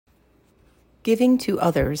Giving to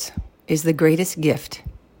others is the greatest gift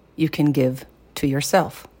you can give to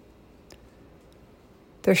yourself.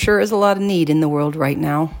 There sure is a lot of need in the world right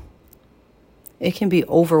now. It can be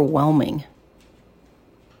overwhelming.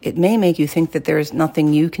 It may make you think that there is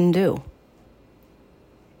nothing you can do.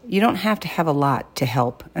 You don't have to have a lot to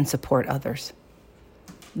help and support others.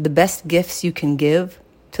 The best gifts you can give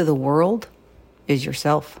to the world is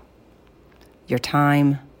yourself. Your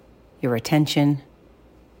time, your attention,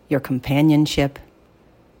 your companionship,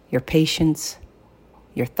 your patience,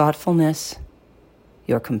 your thoughtfulness,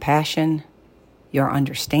 your compassion, your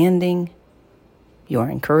understanding, your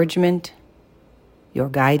encouragement, your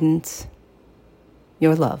guidance,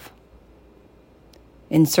 your love.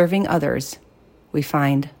 In serving others, we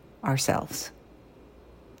find ourselves.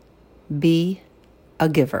 Be a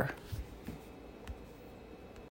giver.